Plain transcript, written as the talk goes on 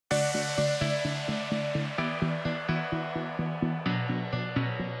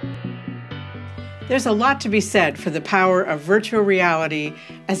There's a lot to be said for the power of virtual reality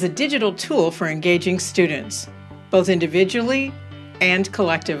as a digital tool for engaging students, both individually and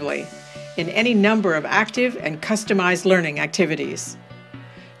collectively, in any number of active and customized learning activities.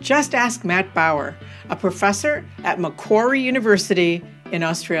 Just ask Matt Bauer, a professor at Macquarie University in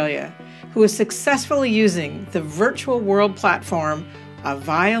Australia, who is successfully using the virtual world platform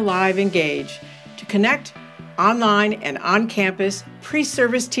Avaya Live Engage to connect online and on-campus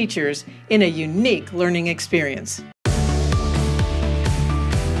pre-service teachers in a unique learning experience.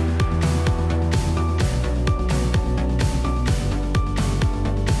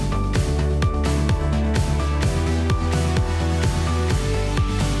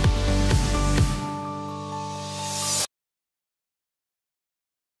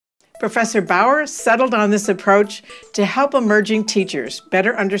 Professor Bauer settled on this approach to help emerging teachers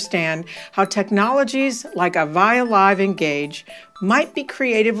better understand how technologies like Avaya Live Engage might be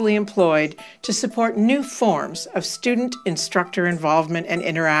creatively employed to support new forms of student-instructor involvement and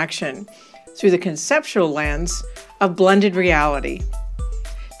interaction through the conceptual lens of blended reality.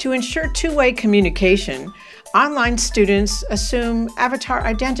 To ensure two-way communication, online students assume avatar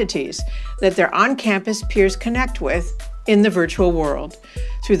identities that their on-campus peers connect with in the virtual world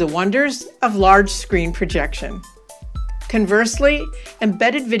through the wonders of large screen projection. Conversely,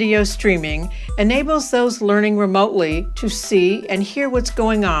 embedded video streaming enables those learning remotely to see and hear what's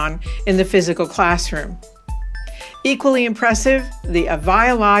going on in the physical classroom. Equally impressive, the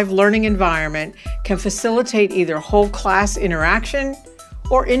Avaya Live learning environment can facilitate either whole class interaction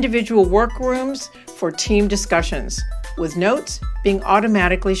or individual workrooms for team discussions, with notes being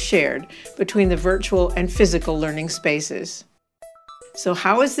automatically shared between the virtual and physical learning spaces. So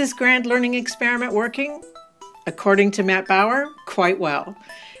how is this grand learning experiment working? According to Matt Bauer, quite well,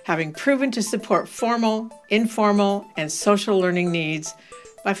 having proven to support formal, informal, and social learning needs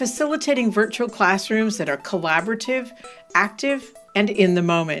by facilitating virtual classrooms that are collaborative, active, and in the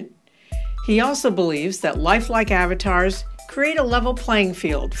moment. He also believes that lifelike avatars create a level playing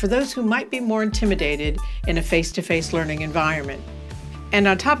field for those who might be more intimidated in a face-to-face learning environment. And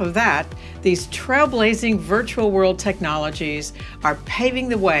on top of that, these trailblazing virtual world technologies are paving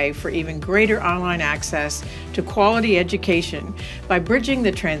the way for even greater online access to quality education by bridging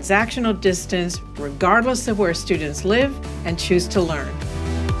the transactional distance regardless of where students live and choose to learn.